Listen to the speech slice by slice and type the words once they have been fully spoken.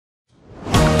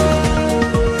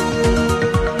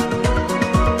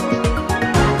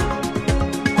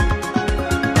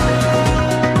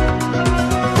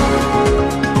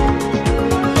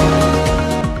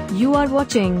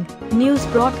watching news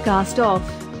broadcast of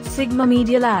Sigma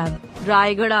Media Lab,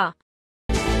 Rayagada.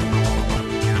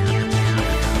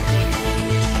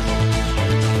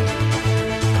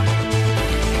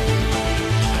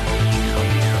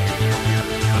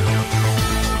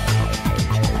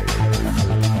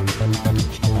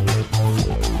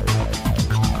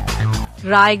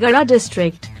 Rayagada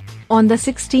District. On the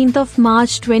 16th of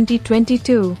March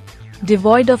 2022,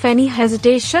 devoid of any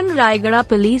hesitation, Rayagada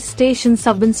Police Station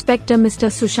Sub-Inspector Mr.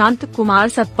 Sushant Kumar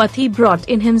Satapathy brought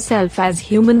in himself as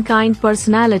humankind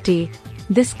personality.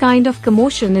 This kind of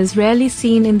commotion is rarely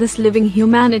seen in this living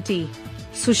humanity.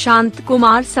 Sushant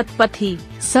Kumar Satapathy,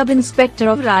 Sub-Inspector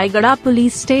of Rayagada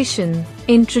Police Station,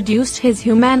 introduced his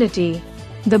humanity.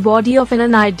 The body of an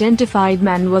unidentified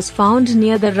man was found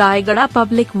near the Rayagada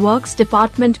Public Works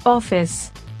Department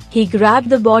office. He grabbed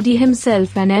the body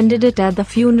himself and ended it at the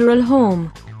funeral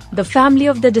home. The family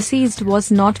of the deceased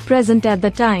was not present at the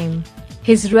time.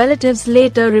 His relatives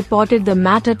later reported the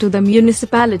matter to the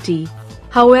municipality.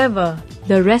 However,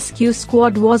 the rescue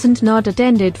squad wasn't not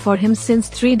attended for him since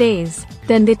 3 days.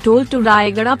 Then they told to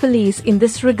Rayagada Police in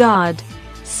this regard.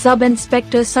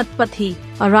 Sub-Inspector Satapathy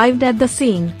arrived at the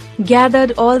scene,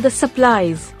 gathered all the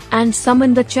supplies, and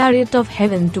summoned the chariot of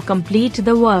heaven to complete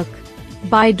the work.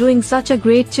 By doing such a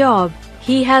great job,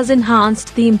 he has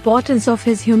enhanced the importance of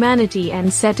his humanity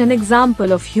and set an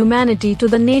example of humanity to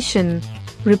the nation.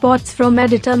 Reports from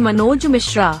Editor Manoj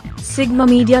Mishra, Sigma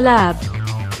Media Lab.